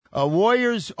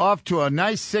Warriors off to a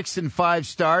nice 6-5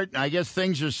 start. I guess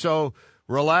things are so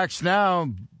relaxed now.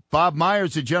 Bob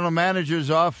Myers, the general manager,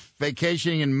 is off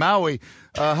vacationing in Maui.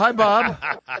 Hi, Bob.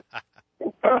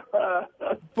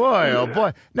 Boy, oh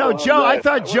boy! No, Joe. I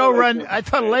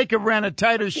thought Laker ran a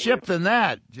tighter ship than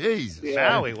that. Jeez,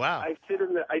 Maui, wow. I sit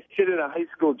in a high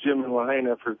school gym in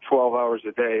Lahaina for 12 hours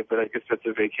a day, but I guess that's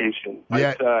a vacation.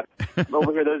 Yeah.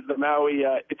 Over here, there's the Maui.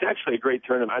 It's actually a great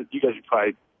tournament. You guys have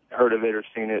probably heard of it or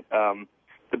seen it.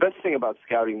 The best thing about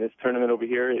scouting this tournament over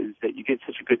here is that you get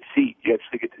such a good seat. You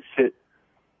actually get to sit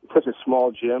in such a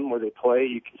small gym where they play.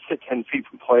 You can sit 10 feet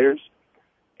from players,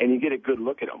 and you get a good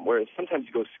look at them. Whereas sometimes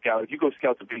you go scout. If you go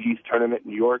scout the Big East tournament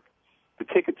in New York, the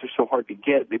tickets are so hard to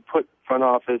get. They put front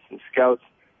office and scouts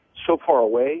so far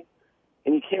away,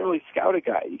 and you can't really scout a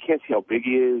guy. You can't see how big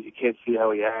he is. You can't see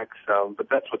how he acts. But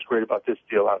that's what's great about this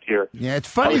deal out here. Yeah, it's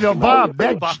funny, though, Bob.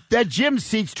 That gym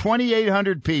seats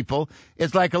 2,800 people.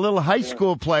 It's like a little high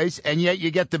school place, and yet you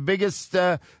get the biggest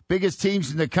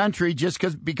teams in the country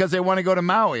just because they want to go to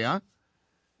Maui, huh?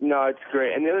 No, it's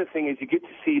great. And the other thing is you get to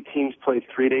see teams play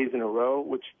 3 days in a row,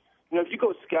 which, if you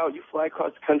go scout, you fly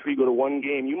across the country, you go to one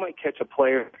game, you might catch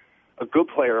a good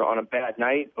player on a bad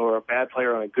night or a bad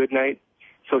player on a good night.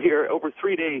 So here, over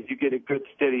 3 days, you get a good,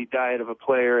 steady diet of a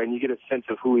player, and you get a sense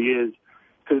of who he is.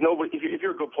 Because if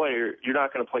you're a good player, you're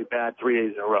not going to play bad 3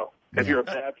 days in a row. If you're a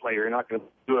bad player, you're not going to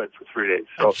do it for 3 days.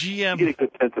 So you get a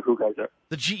good sense of who guys are.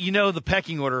 The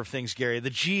pecking order of things, Gary. The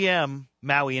GM,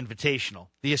 Maui Invitational.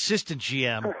 The assistant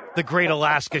GM, the Great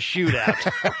Alaska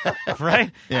Shootout.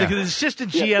 Right? Yeah. The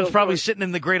assistant GM's probably sitting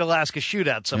in the Great Alaska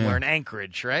Shootout somewhere in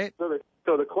Anchorage, right?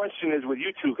 So the question is, with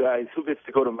you two guys, who gets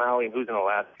to go to Maui and who's in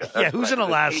Alaska? Who's in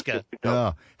Alaska?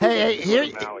 Oh. Hey, here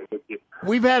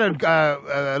we've had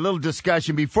a little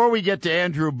discussion before we get to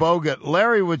Andrew Bogut.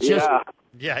 Larry was just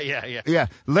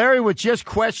Larry was just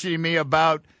questioning me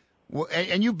about,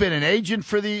 and you've been an agent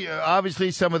for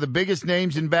obviously some of the biggest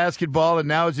names in basketball, and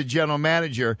now as a general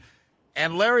manager.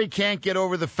 And Larry can't get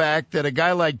over the fact that a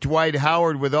guy like Dwight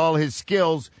Howard, with all his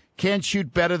skills, can't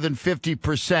shoot better than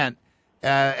 50%.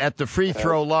 At the free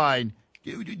throw line.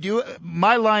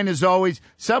 My line is always,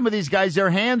 some of these guys,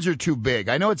 their hands are too big.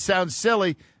 I know it sounds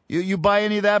silly. You buy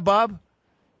any of that, Bob?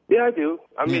 Yeah, I do.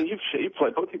 I mean, you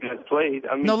played. Both of you guys played.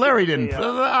 I mean, no, Larry didn't.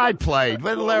 I played.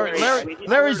 But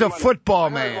Larry's a football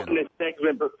man.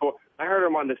 I heard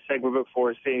him on this segment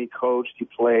before saying he coached, he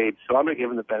played. So I'm going to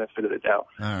give him the benefit of the doubt.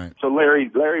 All right. So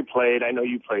Larry played. I know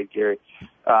you played, Gary.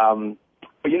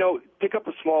 But, pick up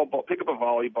a small ball, pick up a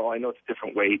volleyball. I know it's a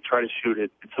different weight. Try to shoot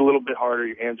it. It's a little bit harder.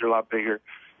 Your hands are a lot bigger.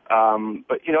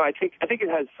 But, I think it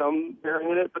has some bearing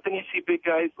in it. But then you see big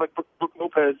guys like Brook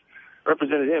Lopez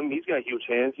represented him. He's got huge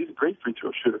hands. He's a great free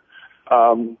throw shooter.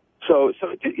 So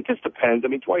it just depends. I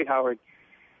mean, Dwight Howard,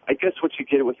 I guess what you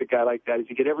get with a guy like that is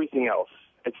you get everything else.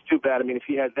 It's too bad. I mean, if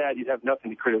he had that, you'd have nothing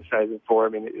to criticize him for. I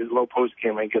mean, his low post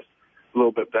game, I guess, a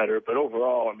little bit better. But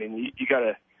overall, I mean, you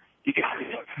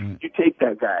take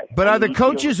that guy. But are the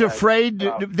coaches afraid?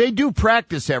 They do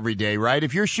practice every day, right?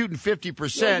 If you're shooting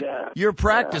 50%, you're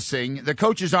practicing. The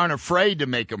coaches aren't afraid to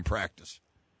make them practice.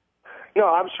 No,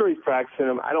 I'm sure he's practicing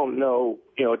them. I don't know,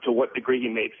 to what degree he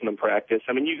makes them practice.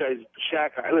 I mean, you guys, Shaq,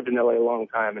 I lived in L.A. a long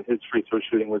time, and his free throw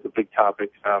shooting was a big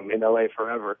topic in L.A.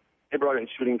 forever. They brought in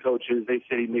shooting coaches. They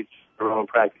said he makes their own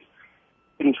practice.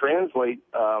 Didn't translate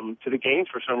to the games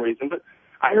for some reason, but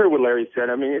I heard what Larry said.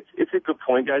 I mean, it's a good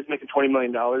point. Guys making $20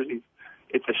 million.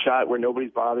 It's a shot where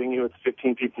nobody's bothering you. It's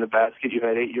 15 feet in the basket. You've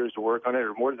had 8 years to work on it,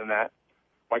 or more than that.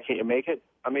 Why can't you make it?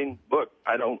 I mean, look,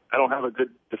 I don't have a good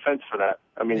defense for that.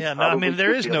 I mean,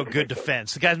 there is no good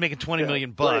defense. The guy's making $20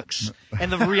 million bucks,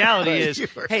 and the reality is,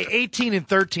 hey, 18 and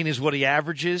 13 is what he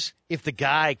averages. If the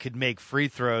guy could make free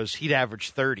throws, he'd average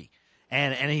 30,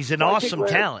 and he's an awesome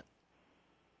talent.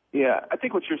 Yeah, I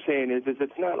think what you're saying is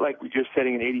it's not like we're just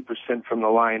setting an 80% from the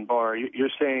line bar. You're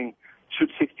saying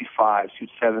shoot 65, shoot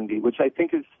 70, which I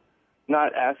think is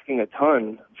not asking a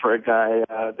ton for a guy.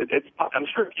 I'm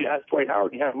sure if you asked Dwight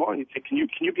Howard and you had him on, you'd say, can you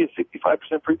be a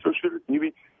 65% free throw shooter?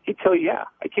 He'd tell you, yeah,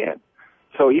 I can.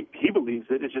 So he believes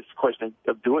it. It's just a question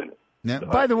of doing it. Now,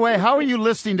 by the way, how are you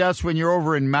listening to us when you're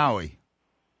over in Maui?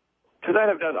 Because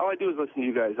all I do is listen to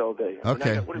you guys all day.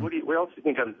 Okay. Where else do you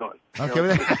think I'm doing?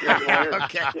 Okay.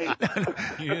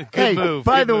 Hey, move.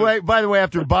 By the way,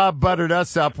 after Bob buttered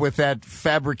us up with that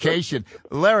fabrication,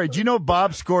 Larry, do you know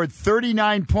Bob scored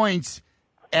 39 points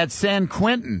at San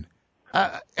Quentin?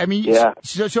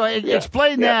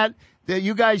 Explain that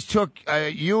you guys took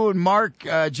you and Mark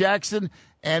Jackson,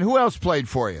 and who else played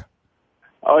for you?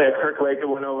 Oh yeah, Kirk Laker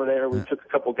went over there. We took a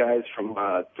couple guys from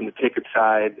the ticket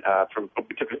side.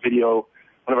 We took one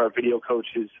of our video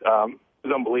coaches.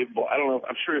 was unbelievable. I don't know.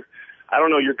 I don't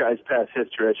know your guys' past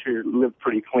history. I'm sure you lived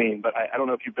pretty clean, but I don't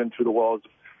know if you've been through the walls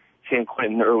of San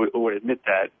Quentin or would admit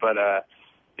that. But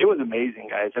it was amazing,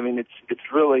 guys. I mean, it's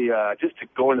really just to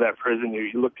go into that prison.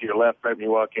 You look to your left right when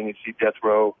you walk in, you see death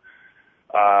row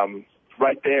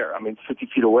right there. I mean, 50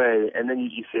 feet away, and then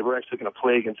you say we're actually going to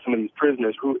play against some of these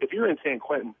prisoners who, if you're in San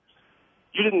Quentin,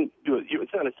 you didn't do it.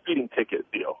 It's not a speeding ticket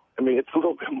deal. I mean, it's a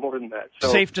little bit more than that.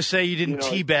 So, safe to say you didn't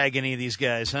teabag any of these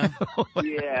guys, huh?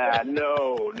 Yeah,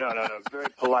 no. Very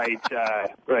polite,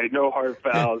 right? No hard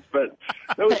fouls, but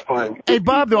that was fun. Hey,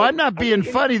 Bob, though, I'm not being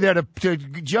funny there to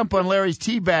jump on Larry's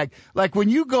teabag. Like when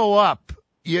you go up,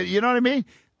 you know what I mean?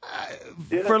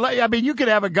 I mean, you could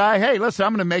have a guy, hey, listen,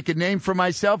 I'm going to make a name for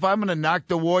myself. I'm going to knock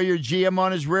the Warrior GM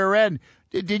on his rear end.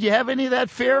 Did you have any of that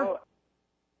fear?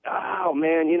 Oh,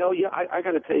 man, I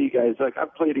got to tell you guys, like,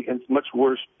 I've played against much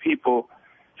worse people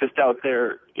just out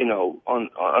there, on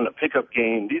a pickup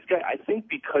game. These guys, I think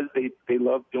because they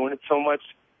love doing it so much,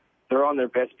 they're on their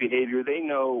best behavior. They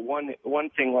know one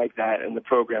thing like that and the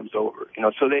program's over,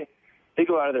 so they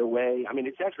go out of their way. I mean,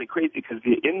 it's actually crazy because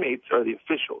the inmates are the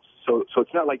officials. So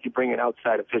it's not like you bring in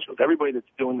outside officials. Everybody that's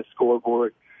doing the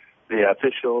scoreboard, the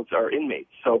officials are inmates.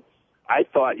 So I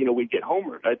thought, we'd get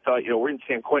homered. I thought, we're in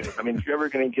San Quentin. I mean, if you're ever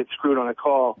going to get screwed on a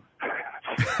call,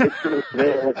 it's going to be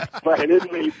there by an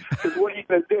inmate. Because what are you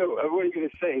going to do? What are you going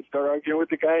to say? Start arguing with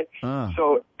the guy?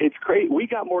 So it's great. We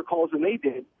got more calls than they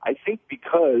did, I think,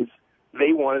 because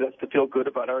they wanted us to feel good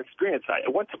about our experience.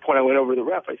 At one point, I went over to the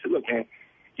ref. I said, look, man,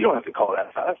 you don't have to call that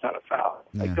a foul. That's not a foul.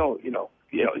 Yeah. Like, don't,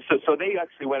 So they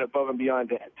actually went above and beyond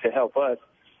to help us.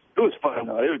 It was fun,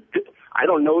 though. I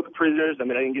don't know the prisoners. I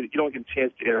mean, you don't get a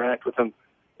chance to interact with them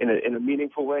in a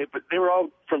meaningful way. But they were all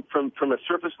from a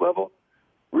surface level,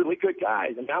 really good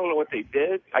guys. I mean, I don't know what they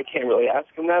did. I can't really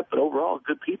ask them that, but overall,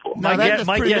 good people. My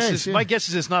guess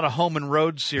is it's not a home and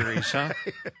road series, huh?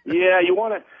 Yeah, you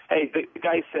want to. Hey, the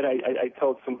guy said. I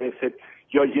told somebody. I said,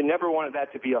 you never wanted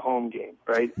that to be a home game,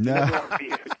 right? No. You never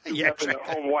want to be a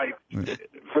home wife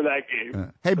for that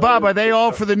game. Hey, Bob, are they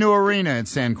all for the new arena in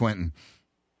San Quentin?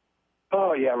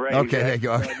 Oh, yeah, right. Okay, there you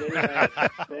go.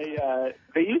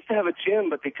 They used to have a gym,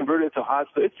 but they converted it to a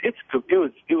hospital. It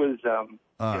was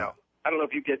I don't know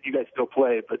if you guys still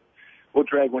play, but we'll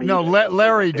drag one. No,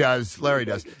 Larry does. Larry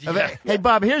does. Yeah. Hey,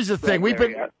 Bob, here's the thing.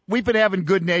 We've been having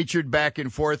good-natured back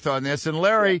and forth on this, and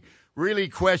Larry really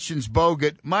questions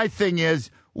Bogut. My thing is,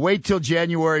 wait till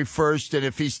January 1st, and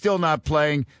if he's still not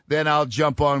playing, then I'll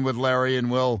jump on with Larry,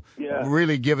 and we'll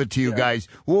really give it to you guys.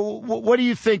 What do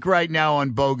you think right now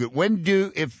on Bogut?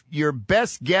 If your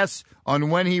best guess on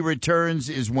when he returns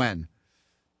is when?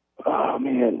 Oh,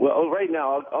 man. Well, right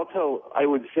now, I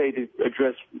would say to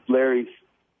address Larry's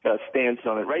stance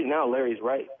on it. Right now, Larry's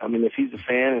right. I mean, if he's a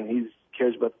fan and he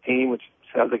cares about the team, which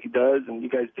sounds like he does, and you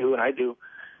guys do, and I do,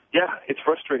 yeah, it's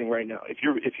frustrating right now. If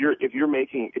you're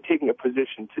taking a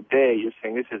position today, you're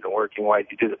saying this isn't working. Why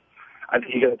did you do it? I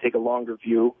think you got to take a longer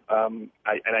view. And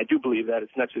I do believe that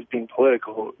it's not just being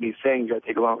political. Me saying you got to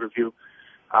take a longer view.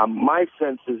 My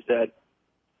sense is that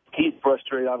he's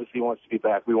frustrated. Obviously, he wants to be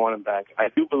back. We want him back. I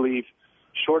do believe,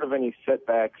 short of any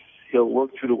setbacks, he'll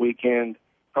work through the weekend.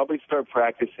 Probably start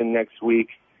practicing next week.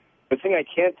 The thing I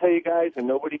can't tell you guys, and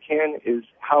nobody can, is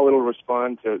how it'll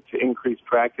respond to increased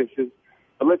practices.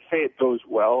 But let's say it goes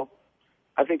well.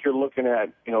 I think you're looking at,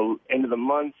 end of the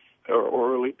month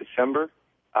or early December,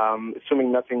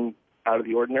 assuming nothing out of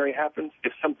the ordinary happens.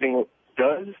 If something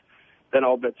does, then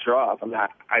all bets are off. I mean,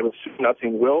 I would assume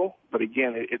nothing will, but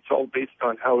again, it's all based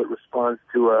on how it responds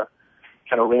to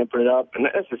kind of ramping it up. And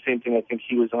that's the same thing I think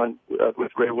he was on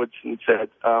with Ray Woodson said.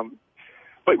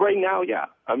 But right now, yeah.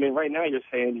 I mean, right now you're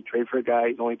saying you trade for a guy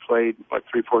who's only played,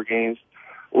 3-4 games.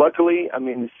 Luckily, I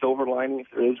mean, the silver lining, if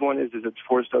there is one, is it's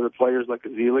forced other players like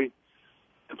Azili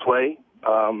to play.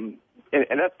 And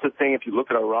that's the thing. If you look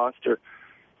at our roster,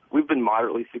 we've been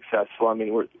moderately successful. I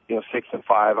mean, we're 6-5.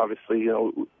 Obviously,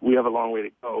 we have a long way to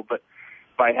go. But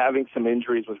by having some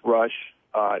injuries with Rush,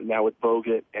 now with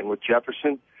Bogut and with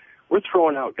Jefferson, we're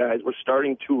throwing out guys. We're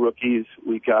starting 2 rookies.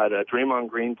 We got Draymond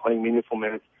Green playing meaningful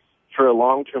minutes for a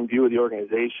long-term view of the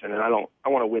organization. And I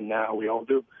want to win now. We all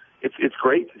do. It's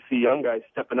great to see young guys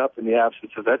stepping up in the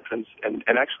absence of veterans and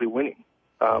actually winning,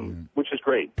 which is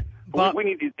great. We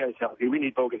need these guys healthy. We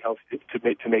need Bogut healthy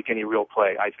to make any real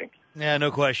play, I think. Yeah,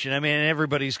 no question. I mean,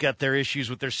 everybody's got their issues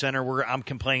with their center. I'm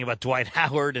complaining about Dwight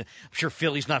Howard, and I'm sure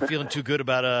Philly's not feeling too good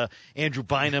about Andrew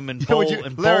Bynum and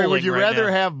Bowling. Larry, would you rather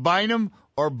have Bynum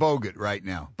or Bogut right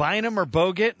now? Bynum or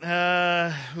Bogut?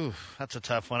 That's a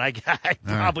tough one. I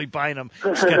probably Bynum.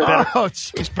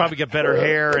 He's probably got better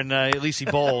hair, and at least he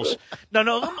bowls.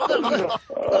 No.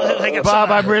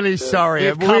 Bob, I'm really sorry. We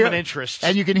have common interests.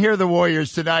 And you can hear the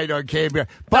Warriors tonight on KNBR.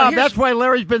 Bob, that's why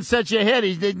Larry's been such a hit.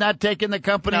 He's not taking the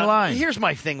company line. Here's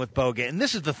my thing with Bogut, and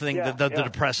this is the thing, the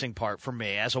depressing part for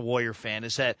me as a Warrior fan,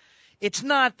 is that it's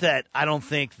not that I don't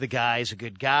think the guy's a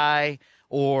good guy,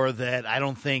 or that I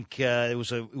don't think it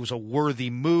was a worthy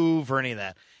move or any of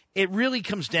that. It really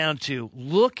comes down to,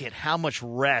 look at how much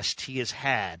rest he has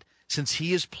had since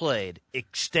he has played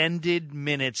extended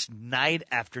minutes night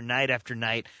after night after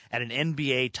night at an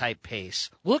NBA-type pace.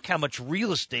 Look how much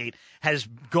real estate has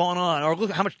gone on, or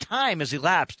look how much time has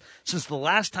elapsed since the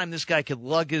last time this guy could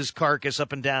lug his carcass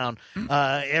up and down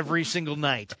every single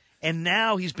night. And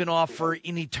now he's been off for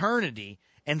an eternity.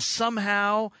 And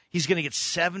somehow he's going to get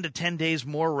 7 to 10 days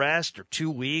more rest, or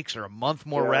 2 weeks, or a month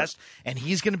more rest, and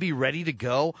he's going to be ready to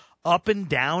go up and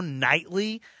down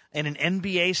nightly in an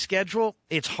NBA schedule.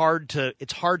 It's hard to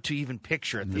even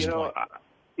picture at this point.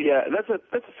 Yeah, that's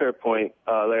a fair point,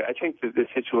 Larry. I think that the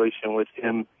situation with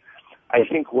him, I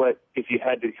think if you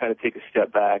had to kind of take a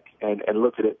step back and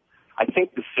look at it, I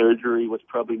think the surgery was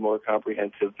probably more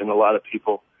comprehensive than a lot of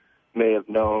people may have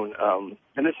known,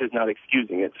 and this is not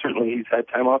excusing it. Certainly he's had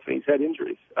time off and he's had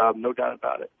injuries, no doubt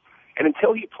about it. And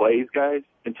until he plays, guys,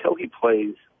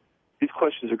 these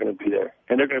questions are going to be there.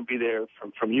 And they're going to be there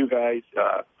from you guys,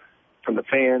 from the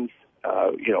fans,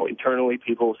 internally.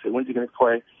 People will say, when's he going to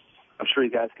play? I'm sure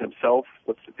he's asking himself,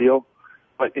 what's the deal?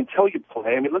 But until you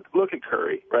play, I mean, look at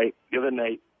Curry, right? The other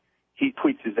night, he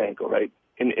tweaked his ankle, right?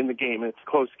 In the game, and it's a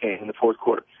close game in the fourth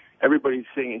quarter. Everybody's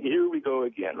singing, here we go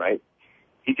again, right?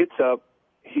 He gets up,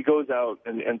 he goes out,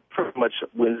 and pretty much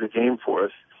wins the game for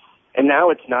us. And now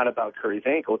it's not about Curry's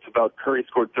ankle. It's about Curry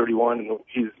scored 31, and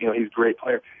he's a great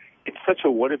player. It's such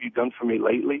a what have you done for me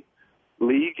lately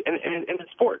league, and in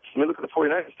sports. I mean, look at the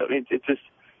 49ers stuff.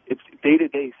 It's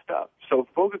day-to-day stuff. So if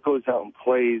Bogut goes out and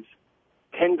plays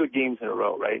 10 good games in a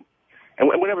row, right, and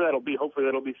whenever that'll be, hopefully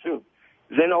that'll be soon,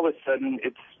 then all of a sudden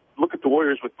it's look at the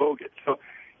Warriors with Bogut. So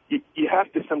you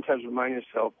have to sometimes remind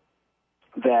yourself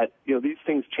that, these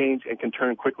things change and can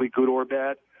turn quickly, good or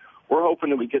bad. We're hoping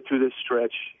that we get through this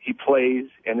stretch, he plays,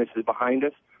 and this is behind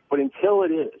us. But until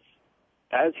it is,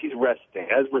 as he's resting,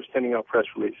 as we're sending out press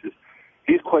releases,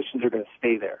 these questions are going to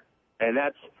stay there. And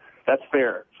that's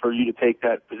fair for you to take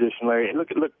that position, Larry. And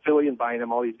look, Philly and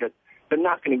Bynum, all these guys, they're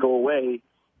not going to go away.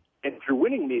 And if you're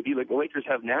winning, maybe, like the Lakers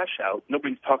have Nash out,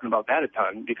 nobody's talking about that a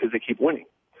ton because they keep winning.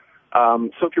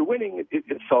 So if you're winning,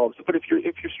 it solves it. But if you're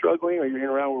struggling or you're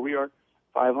around where we are,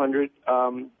 500,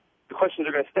 the questions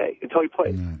are going to stay until he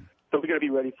plays. Mm. So we got to be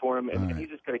ready for him, and he's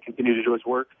just going to continue to do his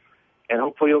work, and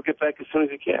hopefully he'll get back as soon as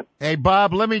he can. Hey,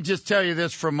 Bob, let me just tell you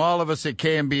this from all of us at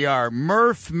KNBR.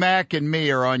 Murph, Mac, and me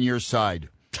are on your side.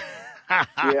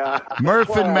 Yeah.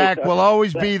 Murph and Mac will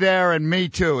always be there, and me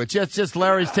too. It's just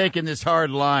Larry's taking this hard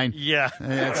line. Yeah. All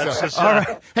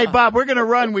right. Hey, Bob, we're going to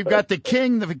run. We've got the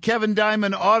Kevin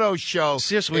Diamond Auto Show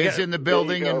is in the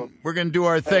building, and we're going to do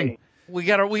our thing. We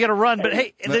got to run, but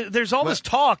hey, there's all this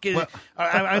talk.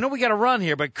 I know we got to run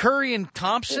here, but Curry and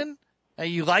Thompson, are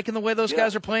you liking the way those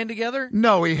guys are playing together?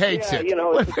 No, he hates it.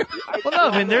 Well, no,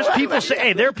 I mean, there are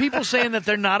people saying that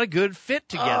they're not a good fit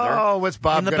together. Oh, what's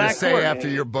Bob going to say after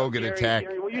your Bogut attack?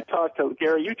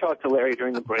 Gary, you talked to Larry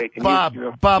during the break. And Bob,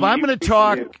 I'm going to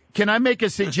talk. Can I make a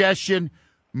suggestion?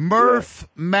 Murph,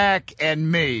 Mac, and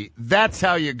me. That's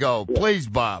how you go. Please,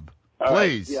 Bob.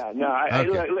 Please. Yeah, no,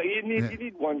 you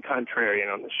need one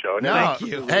contrarian on the show. No, thank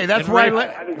you. Hey, that's why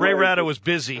Ray Ratto was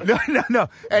busy. No.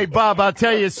 Hey, Bob, I'll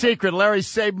tell you a secret. Larry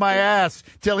saved my ass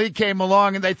till he came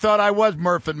along, and they thought I was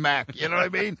Murph and Mac. You know what I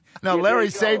mean? No,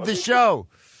 Larry saved the show.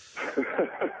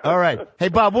 All right. Hey,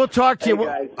 Bob, we'll talk to you.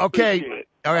 Guys, okay.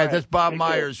 All right. That's Bob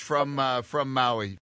Myers from Maui.